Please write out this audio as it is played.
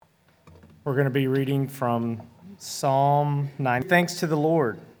We're going to be reading from Psalm 9. Thanks to the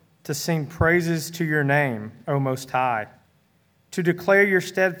Lord, to sing praises to your name, O Most High, to declare your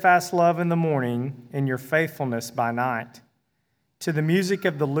steadfast love in the morning and your faithfulness by night, to the music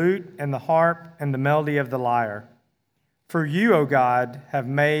of the lute and the harp and the melody of the lyre. For you, O God, have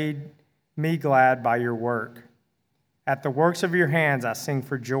made me glad by your work. At the works of your hands I sing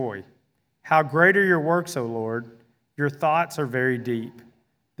for joy. How great are your works, O Lord! Your thoughts are very deep.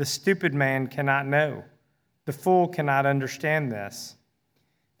 The stupid man cannot know. The fool cannot understand this.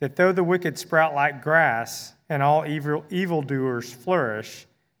 That though the wicked sprout like grass and all evildoers flourish,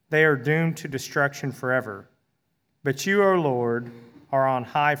 they are doomed to destruction forever. But you, O Lord, are on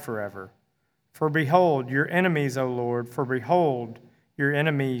high forever. For behold, your enemies, O Lord, for behold, your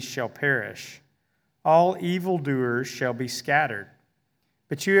enemies shall perish. All evildoers shall be scattered.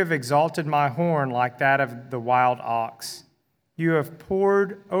 But you have exalted my horn like that of the wild ox. You have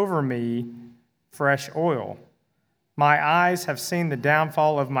poured over me fresh oil. My eyes have seen the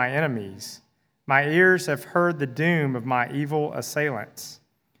downfall of my enemies. My ears have heard the doom of my evil assailants.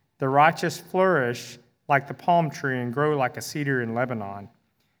 The righteous flourish like the palm tree and grow like a cedar in Lebanon.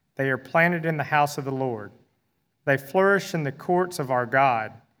 They are planted in the house of the Lord. They flourish in the courts of our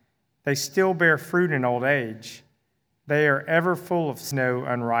God. They still bear fruit in old age. They are ever full of no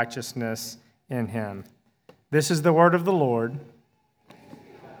unrighteousness in him. This is the word of the Lord.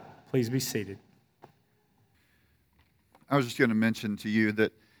 Please be seated. I was just going to mention to you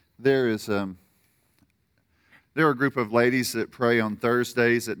that there are a group of ladies that pray on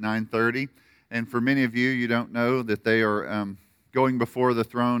Thursdays at 9:30, and for many of you, you don't know that they are going before the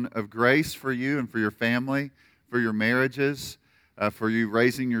throne of grace for you and for your family, for your marriages, for you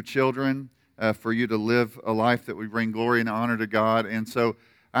raising your children, for you to live a life that would bring glory and honor to God. And so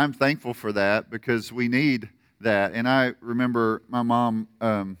I'm thankful for that because we need that. And I remember my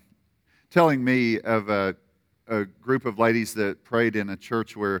mom telling me of a group of ladies that prayed in the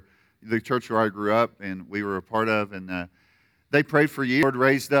church where I grew up and we were a part of, and they prayed for years. The Lord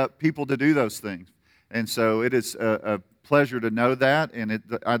raised up people to do those things. And so it is a pleasure to know that, and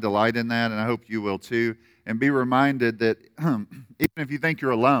I delight in that, and I hope you will too. And be reminded that even if you think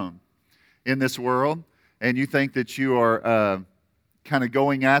you're alone in this world, and you think that you are kind of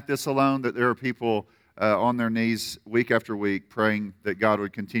going at this alone, that there are people on their knees week after week praying that God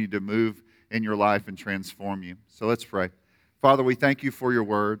would continue to move in your life and transform you. So let's pray. Father, we thank you for your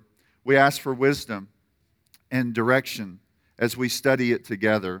word. We ask for wisdom and direction as we study it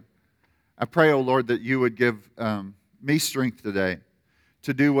together. I pray, O Lord, that you would give me strength today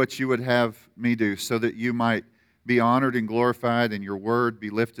to do what you would have me do so that you might be honored and glorified and your word be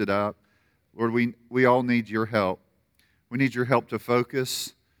lifted up. Lord, we all need your help. We need your help to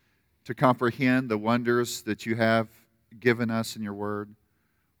focus, to comprehend the wonders that you have given us in your word.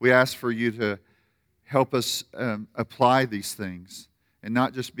 We ask for you to help us apply these things and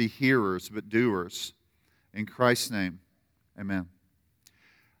not just be hearers, but doers. In Christ's name, amen.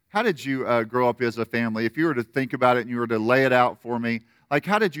 How did you grow up as a family? If you were to think about it and you were to lay it out for me, like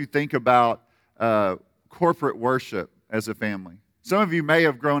how did you think about corporate worship as a family? Some of you may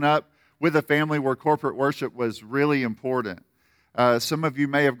have grown up with a family where corporate worship was really important. Some of you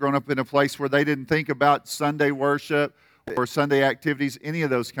may have grown up in a place where they didn't think about Sunday worship or Sunday activities, any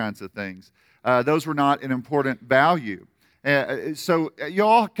of those kinds of things. Those were not an important value. So you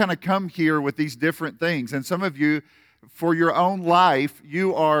all kind of come here with these different things. And some of you, for your own life,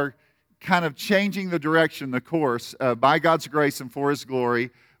 you are kind of changing the direction, the course, by God's grace and for His glory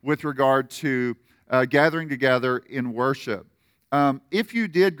with regard to gathering together in worship. If you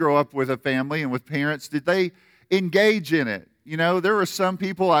did grow up with a family and with parents, did they engage in it? You know, there were some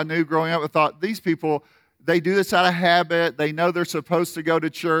people I knew growing up that thought, these people, they do this out of habit. They know they're supposed to go to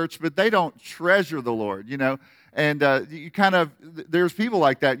church, but they don't treasure the Lord, you know. And there's people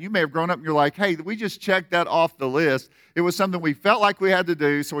like that. You may have grown up and you're like, hey, we just checked that off the list. It was something we felt like we had to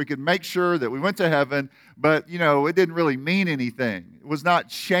do so we could make sure that we went to heaven, but, you know, it didn't really mean anything. It was not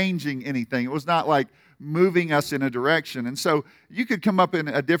changing anything. It was not like moving us in a direction. And so you could come up in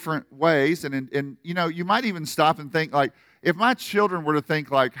different ways, and you know, you might even stop and think like, if my children were to think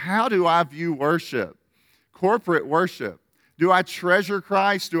like, how do I view worship, corporate worship? Do I treasure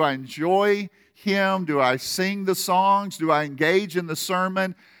Christ? Do I enjoy Him? Do I sing the songs? Do I engage in the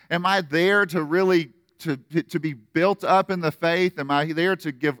sermon? Am I there to really to be built up in the faith? Am I there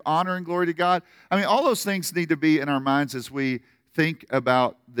to give honor and glory to God? I mean, all those things need to be in our minds as we think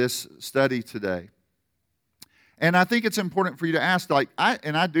about this study today. And I think it's important for you to ask, like,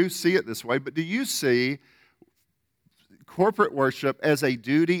 I do see it this way, but do you see corporate worship as a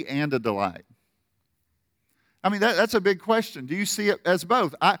duty and a delight? I mean, that's a big question. Do you see it as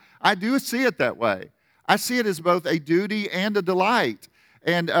both? I do see it that way. I see it as both a duty and a delight.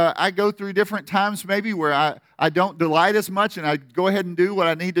 And I go through different times maybe where I don't delight as much, and I go ahead and do what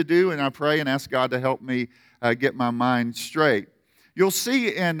I need to do, and I pray and ask God to help me get my mind straight. You'll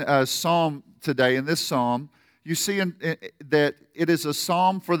see in Psalm today, in this Psalm, you see that it is a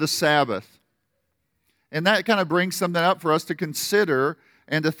psalm for the Sabbath. And that kind of brings something up for us to consider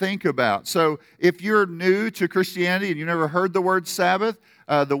and to think about. So if you're new to Christianity and you never heard the word Sabbath,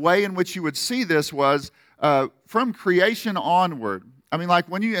 the way in which you would see this was from creation onward. I mean, like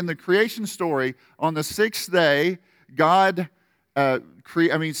when you, in the creation story, on the sixth day, God,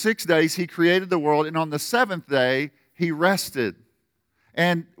 6 days, He created the world, and on the seventh day, He rested.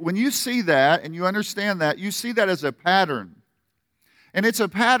 And when you see that and you understand that, you see that as a pattern. And it's a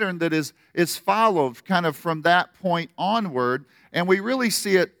pattern that is followed kind of from that point onward. And we really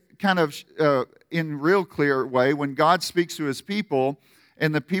see it kind of in real clear way when God speaks to His people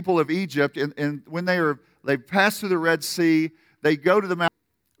and the people of Egypt. And when they pass through the Red Sea, they go to the mountain.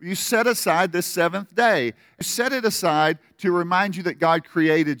 You set aside this seventh day. You set it aside to remind you that God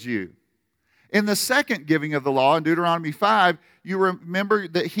created you. In the second giving of the law, in Deuteronomy 5, you remember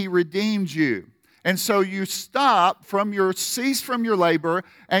that He redeemed you. And so you cease from your labor,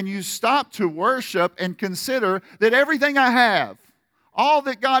 and you stop to worship and consider that everything I have, all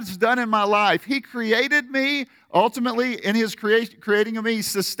that God's done in my life, He created me, ultimately in His creating of me, He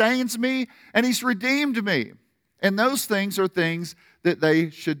sustains me, and He's redeemed me. And those things are things that they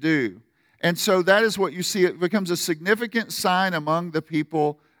should do. And so that is what you see. It becomes a significant sign among the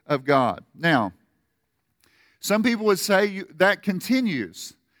people of God. Now, some people would say that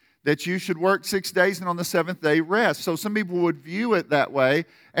continues, that you should work 6 days and on the seventh day rest. So some people would view it that way,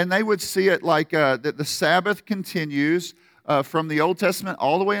 and they would see it like that the Sabbath continues from the Old Testament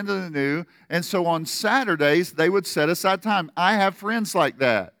all the way into the New. And so on Saturdays, they would set aside time. I have friends like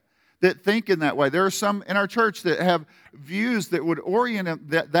that think in that way. There are some in our church that have views that would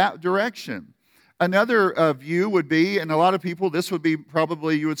orient that direction. Another view would be, and a lot of people, this would be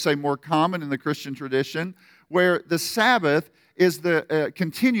probably, you would say, more common in the Christian tradition, where the Sabbath is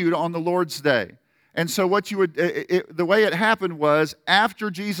continued on the Lord's Day. And so what you would, the way it happened was, after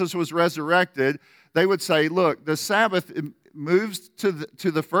Jesus was resurrected, they would say, look, the Sabbath moves to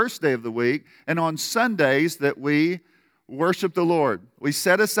the first day of the week, and on Sundays that we worship the Lord. We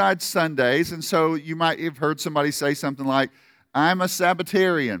set aside Sundays, and so you might have heard somebody say something like, I'm a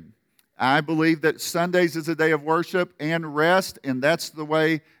Sabbatarian. I believe that Sundays is a day of worship and rest, and that's the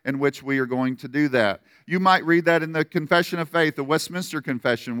way in which we are going to do that. You might read that in the Confession of Faith, the Westminster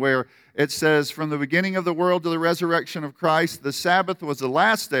Confession, where it says, from the beginning of the world to the resurrection of Christ, the Sabbath was the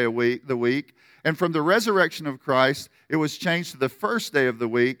last day of the week, and from the resurrection of Christ, it was changed to the first day of the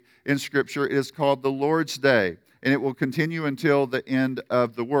week. In Scripture, it is called the Lord's Day, and it will continue until the end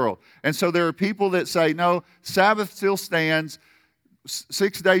of the world. And so there are people that say, no, Sabbath still stands.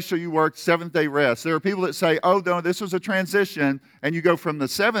 6 days shall you work, seventh day rest. There are people that say, oh, no, this was a transition, and you go from the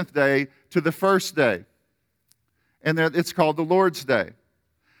seventh day to the first day. And it's called the Lord's Day.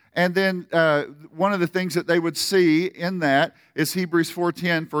 And then one of the things that they would see in that is Hebrews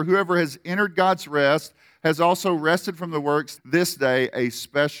 4:10, for whoever has entered God's rest has also rested from the works this day, a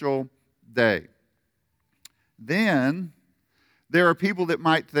special day. Then there are people that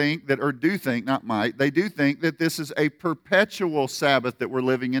might think that, or do think, not might, they do think that this is a perpetual Sabbath that we're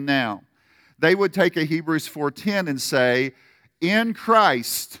living in now. They would take a Hebrews 4:10 and say, in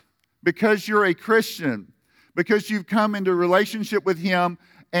Christ, because you're a Christian, because you've come into relationship with Him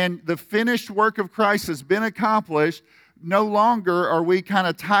and the finished work of Christ has been accomplished, no longer are we kind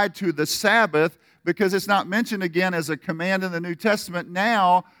of tied to the Sabbath because it's not mentioned again as a command in the New Testament.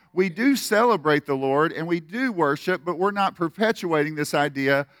 Now, we do celebrate the Lord and we do worship, but we're not perpetuating this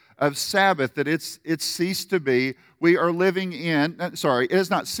idea of Sabbath, that it's ceased to be. We are living in, it has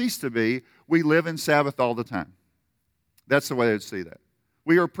not ceased to be. We live in Sabbath all the time. That's the way they would see that.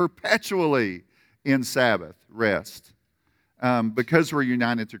 We are perpetually in Sabbath rest because we're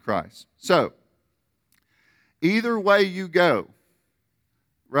united to Christ. So, either way you go,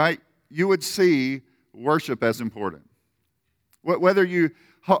 right, you would see worship as important. Whether you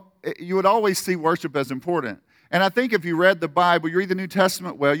would always see worship as important. And I think if you read the Bible, you read the New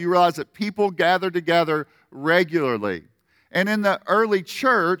Testament well, you realize that people gather together regularly. And in the early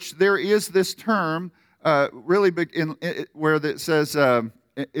church, there is this term really big where it says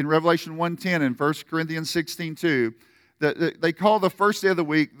in Revelation 1:10 and 1 Corinthians 16:2, that they call the first day of the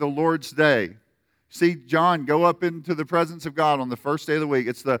week the Lord's Day. See John go up into the presence of God on the first day of the week.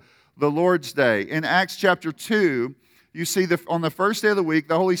 It's the Lord's Day. In Acts chapter 2, you see on the first day of the week,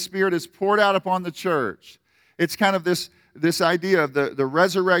 the Holy Spirit is poured out upon the church. It's kind of this idea of the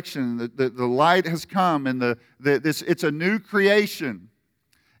resurrection, the light has come, and it's a new creation.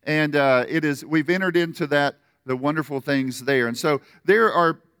 And we've entered into that, the wonderful things there. And so there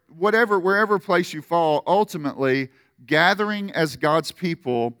are, wherever place you fall, ultimately, gathering as God's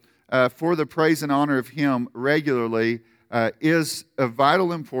people for the praise and honor of Him regularly is of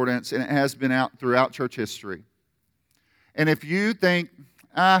vital importance, and it has been out throughout church history. And if you think,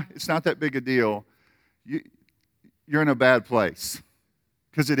 it's not that big a deal, you're in a bad place,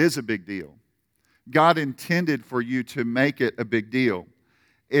 because it is a big deal. God intended for you to make it a big deal.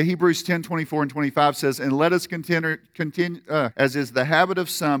 Hebrews 10:24 and 25 says, "And let us continue, as is the habit of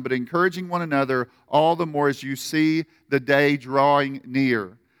some, but encouraging one another all the more as you see the day drawing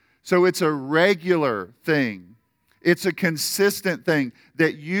near." So it's a regular thing. It's a consistent thing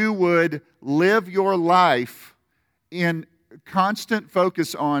that you would live your life in constant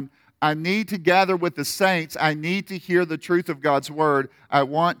focus on, I need to gather with the saints. I need to hear the truth of God's word. I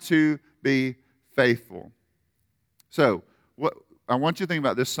want to be faithful. So, I want you to think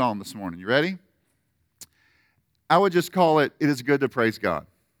about this psalm this morning. You ready? I would just call it, "It is good to praise God."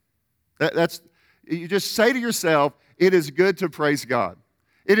 You just say to yourself, it is good to praise God.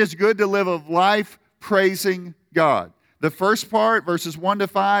 It is good to live a life praising God. The first part, verses 1 to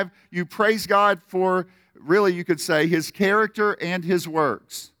 5, you praise God for, really you could say, His character and His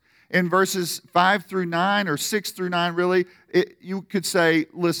works. In verses 5 through 9, or 6 through 9, really, you could say,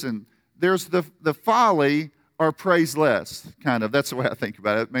 listen, there's the folly or praise less, kind of. That's the way I think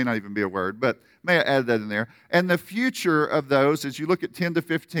about it. It may not even be a word, but may I add that in there. And the future of those, as you look at 10 to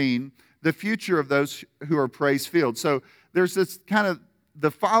 15, the future of those who are praise-filled. So there's this kind of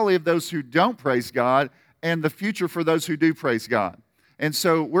the folly of those who don't praise God and the future for those who do praise God. And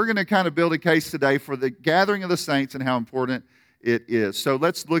so we're going to kind of build a case today for the gathering of the saints and how important it is. So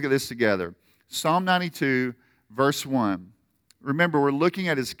let's look at this together. Psalm 92, verse 1. Remember, we're looking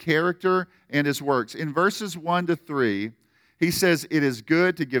at His character and His works. In verses 1 to 3, he says, "It is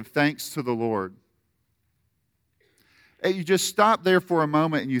good to give thanks to the Lord." And you just stop there for a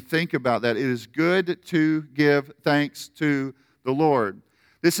moment and you think about that. It is good to give thanks to the Lord.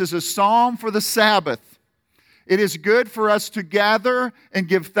 This is a psalm for the Sabbath. It is good for us to gather and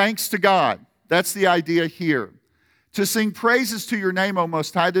give thanks to God. That's the idea here. To sing praises to your name, O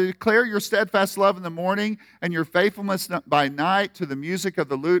Most High, to declare your steadfast love in the morning and your faithfulness by night, to the music of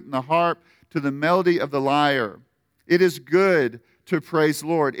the lute and the harp, to the melody of the lyre. It is good to praise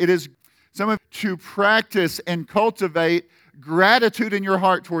Lord. It is to practice and cultivate gratitude in your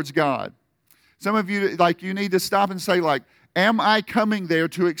heart towards God. Some of you, you need to stop and say, am I coming there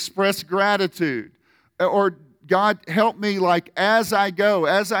to express gratitude? Or, God, help me, as I go,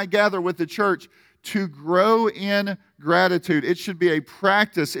 as I gather with the church, to grow in gratitude. It should be a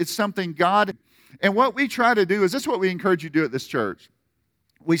practice. It's something God... And what we try to do is, this is what we encourage you to do at this church.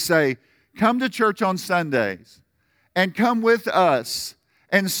 We say, come to church on Sundays and come with us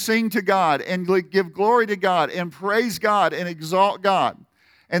and sing to God and give glory to God and praise God and exalt God.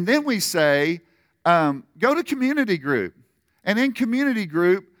 And then we say, go to community group. And in community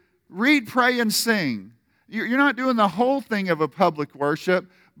group, read, pray, and sing. You're not doing the whole thing of a public worship,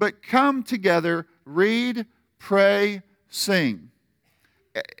 but come together, read, pray, sing.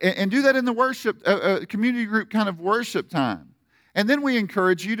 And do that in the worship, community group kind of worship time. And then we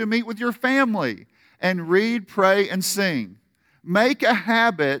encourage you to meet with your family and read, pray, and sing. Make a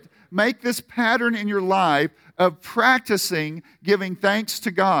habit, make this pattern in your life of practicing giving thanks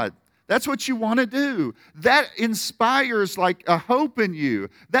to God. That's what you want to do. That inspires a hope in you.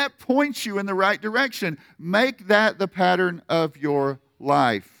 That points you in the right direction. Make that the pattern of your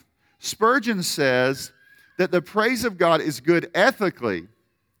life. Spurgeon says that the praise of God is good ethically.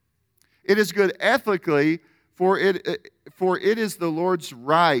 It is good ethically, for it is the Lord's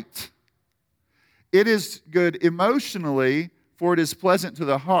right. It is good emotionally, for it is pleasant to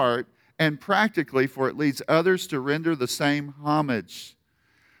the heart, and practically, for it leads others to render the same homage.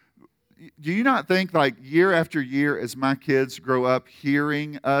 Do you not think year after year as my kids grow up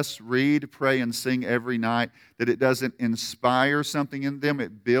hearing us read, pray, and sing every night that it doesn't inspire something in them,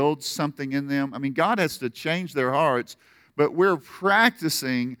 it builds something in them? I mean, God has to change their hearts, but we're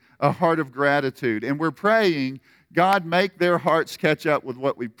practicing a heart of gratitude, and we're praying, God, make their hearts catch up with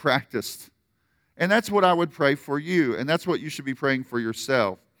what we've practiced. And that's what I would pray for you, and that's what you should be praying for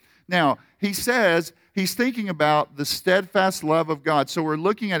yourself. Now, he says he's thinking about the steadfast love of God. So we're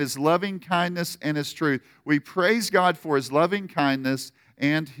looking at His loving kindness and His truth. We praise God for His loving kindness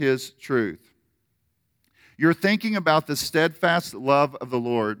and His truth. You're thinking about the steadfast love of the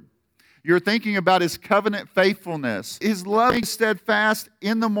Lord. You're thinking about His covenant faithfulness. His love is steadfast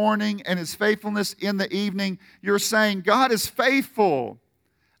in the morning and His faithfulness in the evening. You're saying, God is faithful.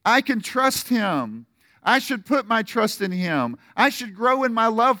 I can trust Him. I should put my trust in Him. I should grow in my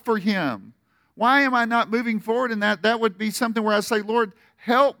love for Him. Why am I not moving forward in that? That would be something where I say, Lord,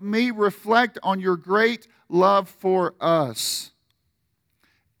 help me reflect on your great love for us.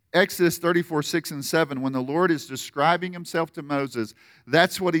 Exodus 34, 6 and 7, when the Lord is describing Himself to Moses,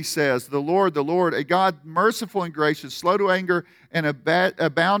 that's what He says. The Lord, a God merciful and gracious, slow to anger, and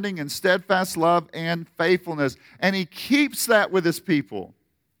abounding in steadfast love and faithfulness. And He keeps that with His people.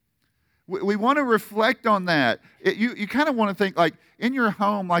 We want to reflect on that. You kind of want to think, like, in your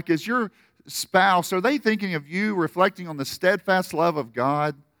home, like, as your spouse, are they thinking of you reflecting on the steadfast love of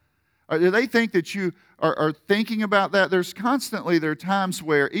God? Or do they think that you are thinking about that? There are times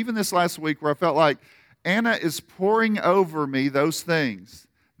where, even this last week, where I felt like Anna is pouring over me those things.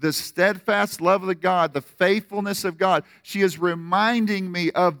 The steadfast love of God, the faithfulness of God. She is reminding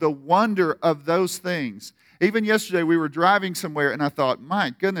me of the wonder of those things. Even yesterday, we were driving somewhere, and I thought,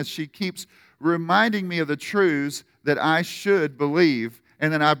 my goodness, she keeps reminding me of the truths that I should believe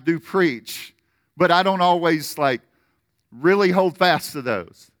and that I do preach. But I don't always, really hold fast to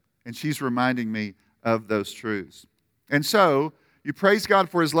those. And she's reminding me of those truths. And so, you praise God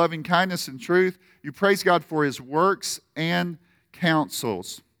for His loving kindness and truth. You praise God for His works and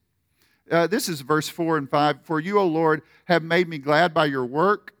counsels. This is verse 4 and 5. For you, O Lord, have made me glad by your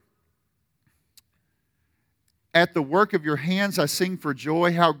work. At the work of your hands I sing for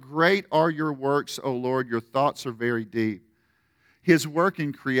joy. How great are your works, O Lord. Your thoughts are very deep. His work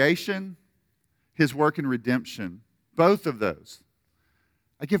in creation, His work in redemption. Both of those.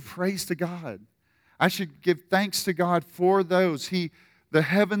 I give praise to God. I should give thanks to God for those. The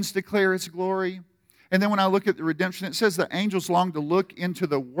heavens declare His glory. And then when I look at the redemption, it says the angels long to look into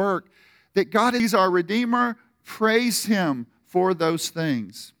the work that God is our Redeemer. Praise Him for those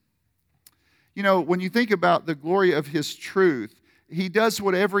things. You know, when you think about the glory of His truth, He does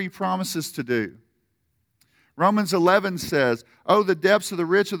whatever He promises to do. Romans 11 says, oh, the depths of the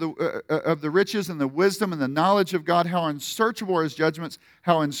riches and the wisdom and the knowledge of God, how unsearchable are His judgments,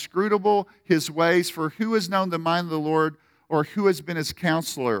 how inscrutable His ways. For who has known the mind of the Lord, or who has been His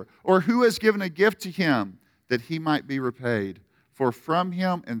counselor, or who has given a gift to Him that He might be repaid? For from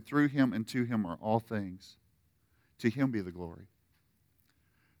Him and through Him and to Him are all things. To Him be the glory.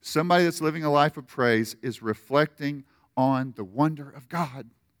 Somebody that's living a life of praise is reflecting on the wonder of God,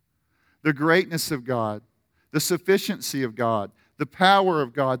 the greatness of God, the sufficiency of God, the power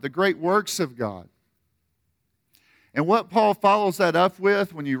of God, the great works of God. And what Paul follows that up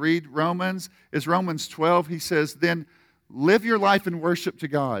with when you read Romans is Romans 12. He says, then live your life in worship to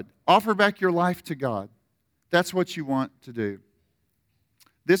God. Offer back your life to God. That's what you want to do.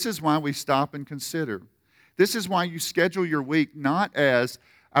 This is why we stop and consider. This is why you schedule your week not as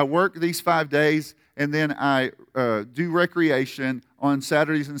I work these 5 days and then I do recreation on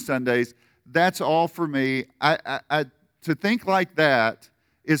Saturdays and Sundays. That's all for me. To think like that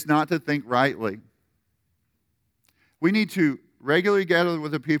is not to think rightly. We need to regularly gather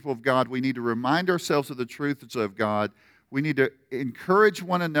with the people of God. We need to remind ourselves of the truths of God. We need to encourage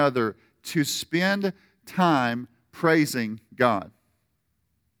one another to spend time praising God.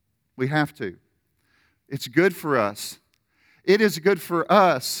 We have to. It's good for us. It is good for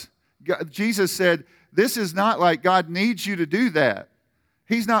us. Jesus said, this is not like God needs you to do that.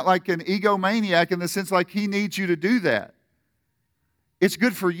 He's not like an egomaniac in the sense like He needs you to do that. It's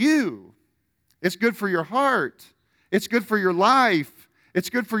good for you. It's good for your heart. It's good for your life. It's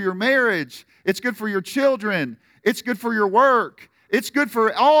good for your marriage. It's good for your children. It's good for your work. It's good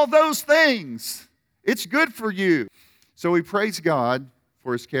for all those things. It's good for you. So we praise God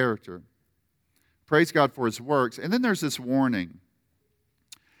for His character. Praise God for His works. And then there's this warning.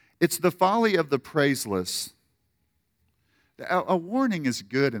 It's the folly of the praiseless. A warning is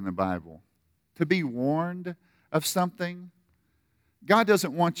good in the Bible. To be warned of something. God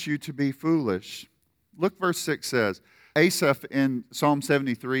doesn't want you to be foolish. Look, verse 6 says, Asaph in Psalm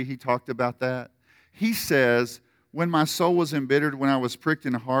 73, he talked about that. He says, when my soul was embittered, when I was pricked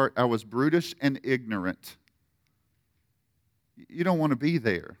in the heart, I was brutish and ignorant. You don't want to be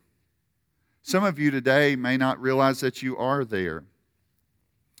there. Some of you today may not realize that you are there.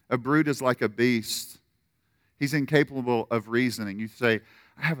 A brute is like a beast. He's incapable of reasoning. You say,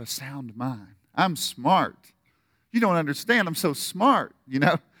 I have a sound mind. I'm smart. You don't understand. I'm so smart,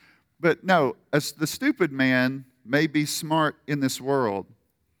 But no, the stupid man may be smart in this world,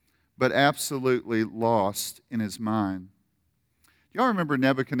 but absolutely lost in his mind. Y'all remember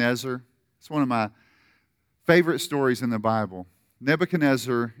Nebuchadnezzar? It's one of my favorite stories in the Bible.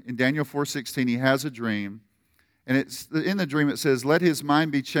 Nebuchadnezzar, in Daniel 4:16, he has a dream. And in the dream it says, let his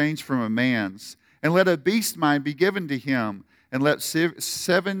mind be changed from a man's, and let a beast mind be given to him, and let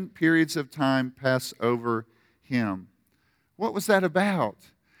 7 periods of time pass over him. What was that about?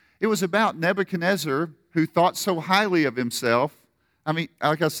 It was about Nebuchadnezzar, who thought so highly of himself. I mean,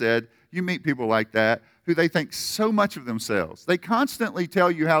 like I said, you meet people like that, who they think so much of themselves. They constantly tell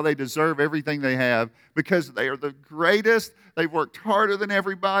you how they deserve everything they have because they are the greatest. They've worked harder than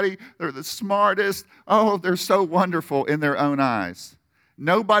everybody. They're the smartest. Oh, they're so wonderful in their own eyes.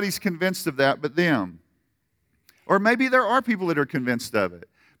 Nobody's convinced of that but them. Or maybe there are people that are convinced of it.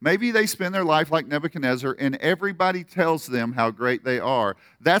 Maybe they spend their life like Nebuchadnezzar and everybody tells them how great they are.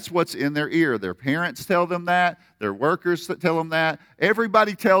 That's what's in their ear. Their parents tell them that. Their workers tell them that.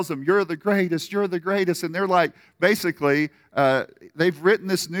 Everybody tells them, you're the greatest, you're the greatest. And they're like, basically, they've written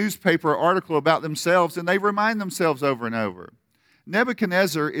this newspaper article about themselves and they remind themselves over and over.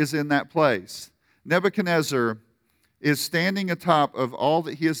 Nebuchadnezzar is in that place. Nebuchadnezzar is standing atop of all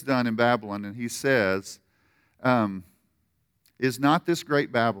that he has done in Babylon, and he says, is not this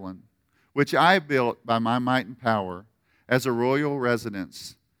great Babylon, which I built by my might and power, as a royal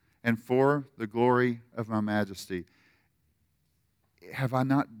residence, and for the glory of my majesty? Have I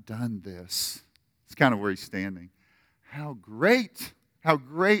not done this? It's kind of where he's standing. How great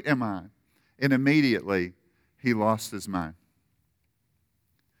am I? And immediately he lost his mind.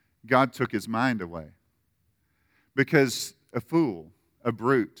 God took his mind away. Because a fool, a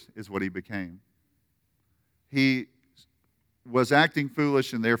brute, is what he became. He was acting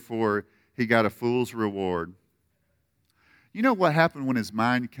foolish, and therefore he got a fool's reward. You know what happened when his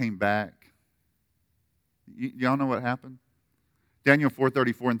mind came back? Y'all know what happened? Daniel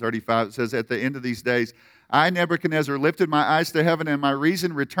 4:34 and 35, it says, at the end of these days, I, Nebuchadnezzar, lifted my eyes to heaven, and my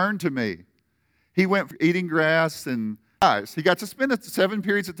reason returned to me. He went eating grass and eyes. He got to spend 7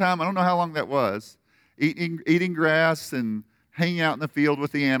 periods of time, I don't know how long that was, eating grass and hanging out in the field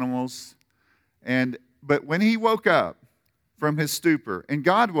with the animals. But when he woke up from his stupor, and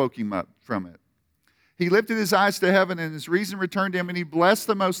God woke him up from it, he lifted his eyes to heaven, and his reason returned to him, and he blessed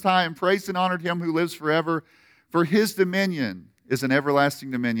the Most High and praised and honored him who lives forever. For his dominion is an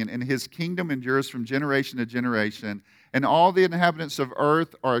everlasting dominion, and his kingdom endures from generation to generation. And all the inhabitants of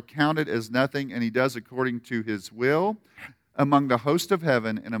earth are counted as nothing, and he does according to his will among the host of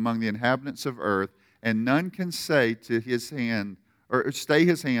heaven and among the inhabitants of earth. And none can say to his hand, or stay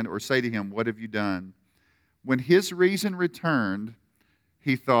his hand, or say to him, what have you done? When his reason returned,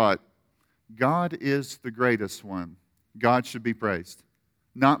 he thought, God is the greatest one. God should be praised.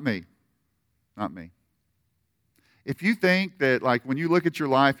 Not me. Not me. If you think that, like, when you look at your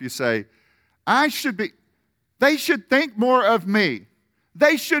life, you say, they should think more of me.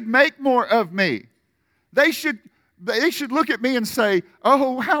 They should make more of me. They should look at me and say,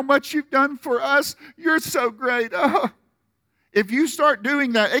 oh, how much you've done for us. You're so great. Oh. If you start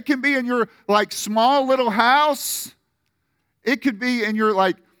doing that, it can be in your, like, small little house. It could be in your,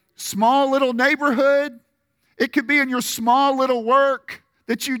 like, small little neighborhood. It could be in your small little work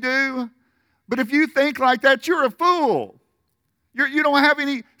that you do. But if you think like that, you're a fool. You don't have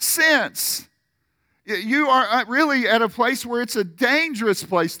any sense. You are really at a place where it's a dangerous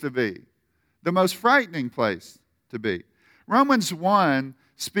place to be, the most frightening place to be. Romans 1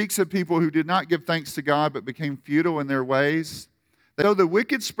 speaks of people who did not give thanks to God but became futile in their ways. Though the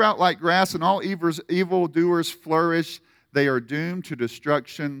wicked sprout like grass and all evildoers flourish, they are doomed to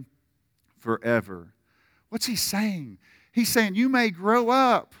destruction forever. What's he saying? He's saying you may grow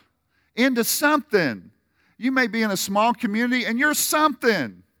up into something. You may be in a small community and you're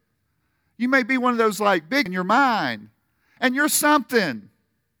something. You may be one of those like big in your mind and you're something.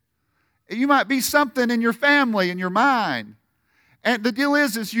 You might be something in your family, in your mind. And the deal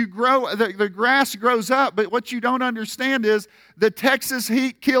is you grow, the grass grows up, but what you don't understand is the Texas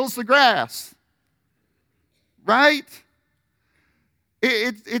heat kills the grass. Right?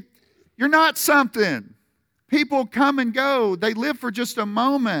 You're not something. People come and go. They live for just a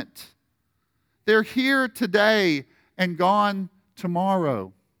moment. They're here today and gone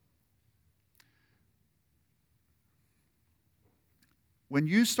tomorrow. When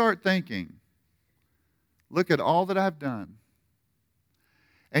you start thinking, look at all that I've done,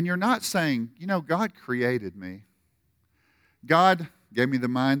 and you're not saying, God created me. God gave me the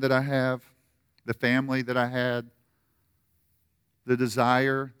mind that I have, the family that I had, the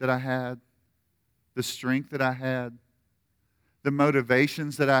desire that I had, the strength that I had, the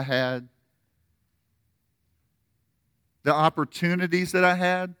motivations that I had, the opportunities that I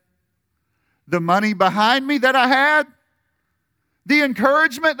had, the money behind me that I had, the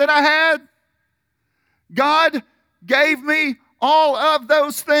encouragement that I had. God gave me all of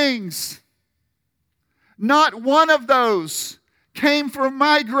those things. Not one of those came from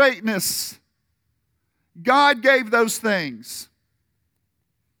my greatness. God gave those things.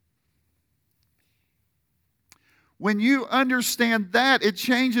 When you understand that, it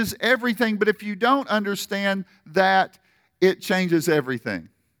changes everything. But if you don't understand that, it changes everything.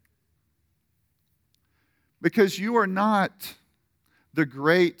 Because you are not the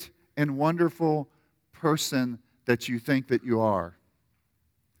great and wonderful person that you think that you are.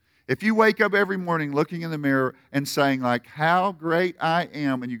 If you wake up every morning looking in the mirror and saying, like, how great I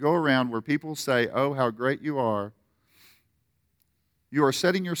am, and you go around where people say, oh, how great you are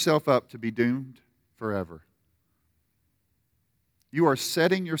setting yourself up to be doomed forever. You are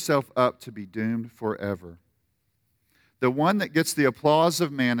setting yourself up to be doomed forever. The one that gets the applause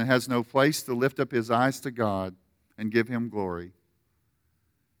of man and has no place to lift up his eyes to God and give him glory,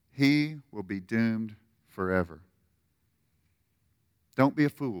 he will be doomed forever. Don't be a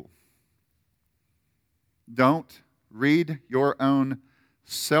fool. Don't read your own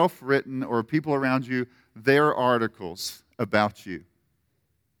self-written or people around you, their articles about you.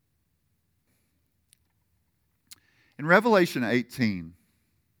 In Revelation 18,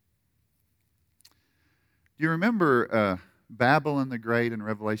 do you remember Babylon the Great in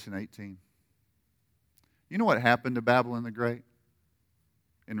Revelation 18? You know what happened to Babylon the Great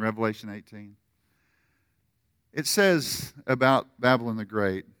in Revelation 18? It says about Babylon the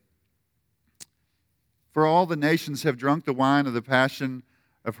Great, for all the nations have drunk the wine of the passion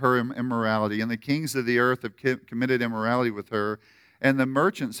of her immorality, and the kings of the earth have committed immorality with her, and the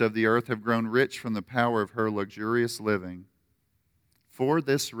merchants of the earth have grown rich from the power of her luxurious living. For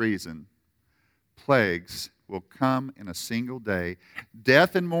this reason, plagues will come in a single day,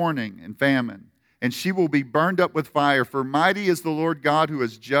 death and mourning and famine, and she will be burned up with fire. For mighty is the Lord God who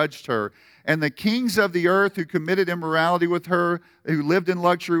has judged her. And the kings of the earth who committed immorality with her, who lived in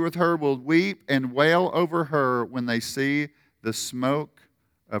luxury with her, will weep and wail over her when they see the smoke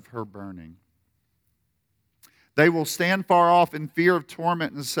of her burning. They will stand far off in fear of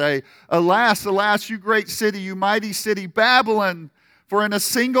torment and say, alas, alas, you great city, you mighty city, Babylon, for in a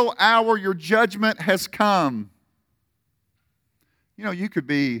single hour your judgment has come. You know, you could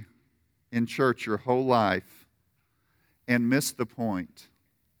be in church your whole life and miss the point.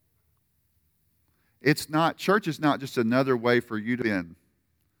 Church is not just another way for you to be in.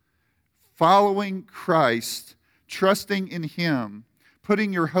 Following Christ, trusting in Him,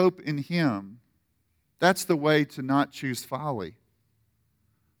 putting your hope in Him, that's the way to not choose folly.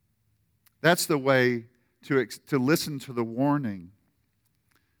 That's the way to listen to the warning.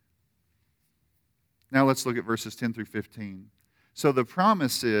 Now let's look at verses 10 through 15. So the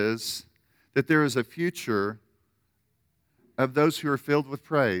promise is that there is a future of those who are filled with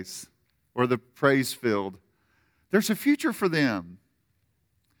praise, or the praise-filled. There's a future for them.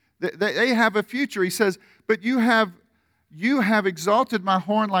 They have a future. He says, but you have exalted my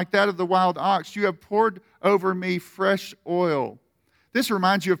horn like that of the wild ox. You have poured over me fresh oil. This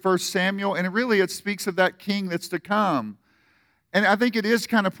reminds you of 1 Samuel, and it speaks of that king that's to come. And I think it is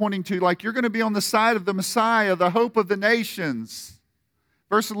kind of pointing to, like, you're going to be on the side of the Messiah, the hope of the nations.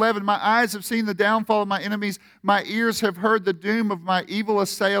 Verse 11, my eyes have seen the downfall of my enemies. My ears have heard the doom of my evil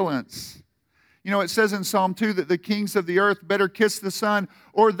assailants. You know, it says in Psalm 2 that the kings of the earth better kiss the Son,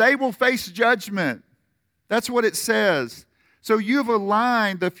 or they will face judgment. That's what it says. So you've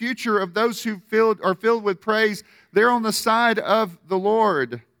aligned the future of those who are filled with praise. They're on the side of the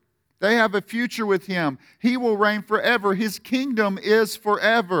Lord. They have a future with Him. He will reign forever. His kingdom is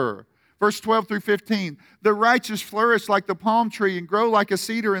forever. Verse 12 through 15, the righteous flourish like the palm tree and grow like a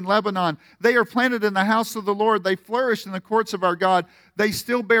cedar in Lebanon. They are planted in the house of the Lord. They flourish in the courts of our God. They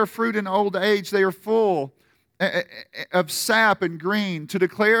still bear fruit in old age. They are full of sap and green, to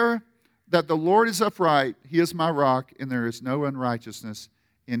declare that the Lord is upright. He is my rock, and there is no unrighteousness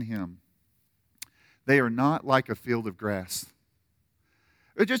in Him. They are not like a field of grass.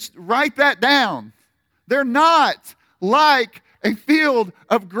 Just write that down. They're not like a field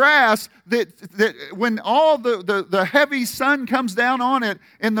of grass that when all the heavy sun comes down on it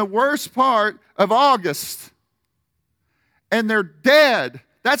in the worst part of August, and they're dead.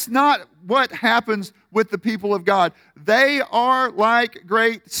 That's not what happens with the people of God. They are like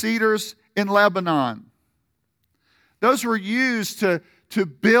great cedars in Lebanon. Those were used to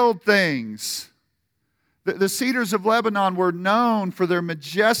build things. The cedars of Lebanon were known for their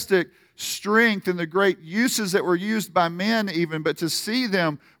majestic strength and the great uses that were used by men even, but to see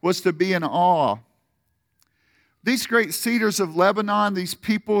them was to be in awe. These great cedars of Lebanon, these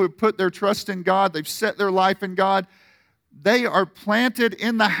people who put their trust in God, they've set their life in God, they are planted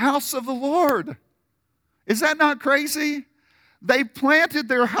in the house of the Lord. Is that not crazy? They planted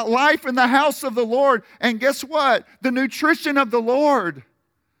their life in the house of the Lord. And guess what? The nutrition of the Lord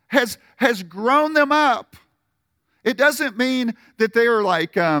has grown them up. It doesn't mean that they are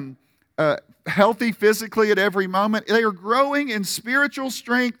like healthy physically at every moment. They are growing in spiritual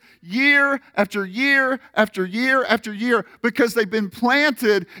strength year after year after year after year because they've been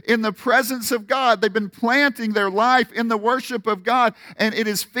planted in the presence of God. They've been planting their life in the worship of God, and it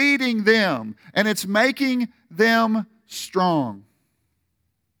is feeding them, and it's making them strong.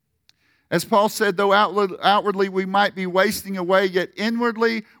 As Paul said, though outwardly we might be wasting away, yet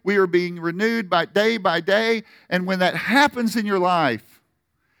inwardly we are being renewed by day. And when that happens in your life,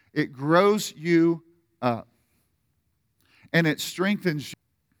 it grows you up. And it strengthens you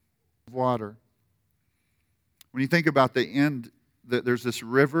with water. When you think about the end, there's this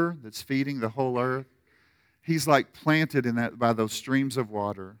river that's feeding the whole earth. He's like planted in that by those streams of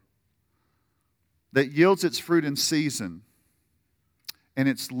water that yields its fruit in season, and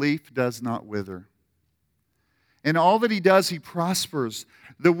its leaf does not wither. In all that he does, he prospers.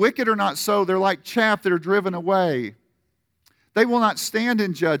 The wicked are not so. They're like chaff that are driven away. They will not stand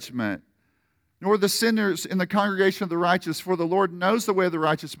in judgment, nor the sinners in the congregation of the righteous. For the Lord knows the way of the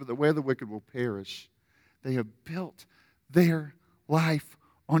righteous, but the way of the wicked will perish. They have built their life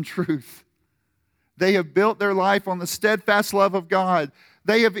on truth. They have built their life on the steadfast love of God.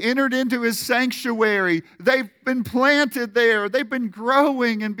 They have entered into His sanctuary. They've been planted there. They've been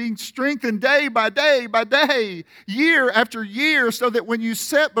growing and being strengthened day by day, year after year, so that when you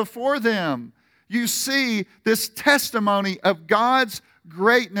sit before them, you see this testimony of God's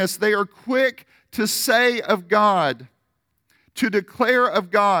greatness. They are quick to say of God, to declare of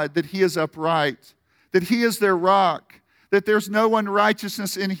God that He is upright, that He is their rock, that there's no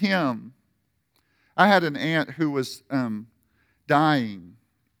unrighteousness in Him. I had an aunt who was dying,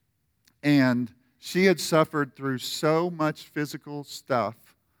 and she had suffered through so much physical stuff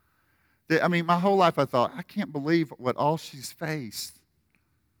that, my whole life I thought, I can't believe what all she's faced.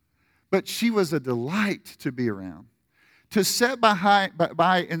 But she was a delight to be around. To sit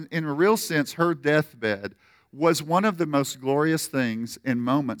by in a real sense, her deathbed was one of the most glorious things and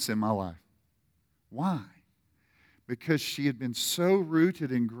moments in my life. Why? Because she had been so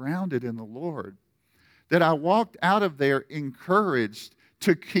rooted and grounded in the Lord that I walked out of there encouraged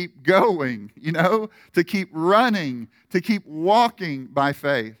to keep going, to keep running, to keep walking by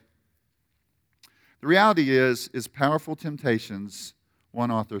faith. The reality is powerful temptations,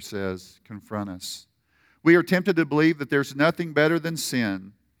 one author says, confront us. We are tempted to believe that there's nothing better than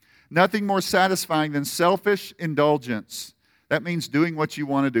sin, nothing more satisfying than selfish indulgence. That means doing what you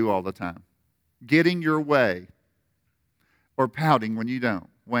want to do all the time, getting your way, or pouting when you don't.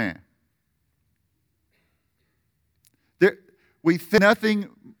 Wah. We think nothing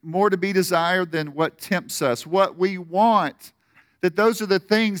more to be desired than what tempts us, what we want. That those are the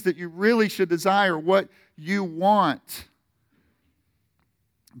things that you really should desire, what you want.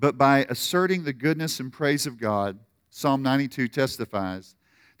 But by asserting the goodness and praise of God, Psalm 92 testifies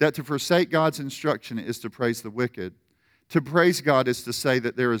that to forsake God's instruction is to praise the wicked. To praise God is to say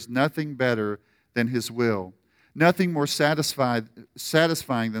that there is nothing better than His will, nothing more satisfying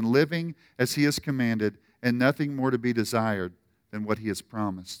than living as He has commanded, and nothing more to be desired than what He has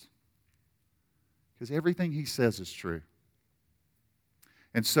promised. Because everything He says is true.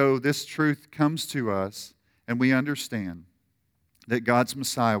 And so this truth comes to us, and we understand that God's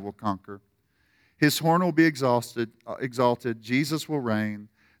Messiah will conquer. His horn will be exalted, Jesus will reign,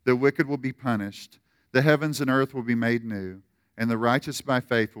 the wicked will be punished, the heavens and earth will be made new, and the righteous by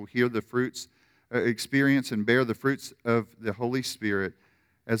faith will hear the fruits, experience and bear the fruits of the Holy Spirit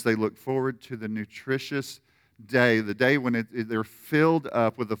as they look forward to the nutritious day, the day when they're filled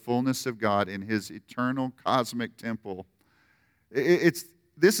up with the fullness of God in His eternal cosmic temple. This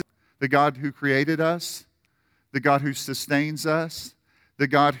is the God who created us, the God who sustains us, the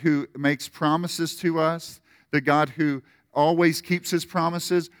God who makes promises to us, the God who always keeps His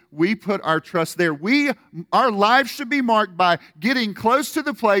promises. We put our trust there. Our lives should be marked by getting close to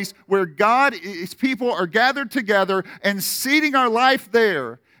the place where His people are gathered together and seating our life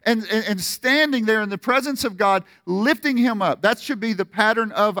there. And standing there in the presence of God, lifting Him up. That should be the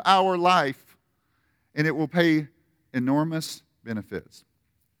pattern of our life. And it will pay enormous benefits.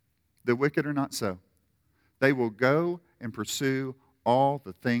 The wicked are not so. They will go and pursue all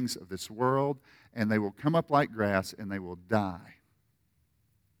the things of this world, and they will come up like grass, and they will die.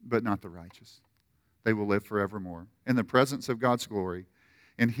 But not the righteous. They will live forevermore in the presence of God's glory,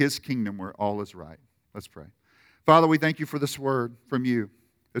 in His kingdom where all is right. Let's pray. Father, we thank You for this word from You,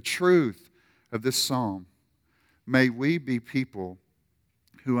 the truth of this psalm. May we be people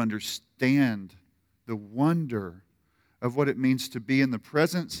who understand the wonder of what it means to be in the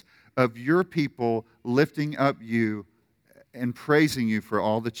presence of your people, lifting up you and praising you for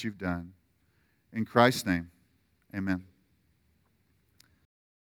all that you've done. In Christ's name, amen.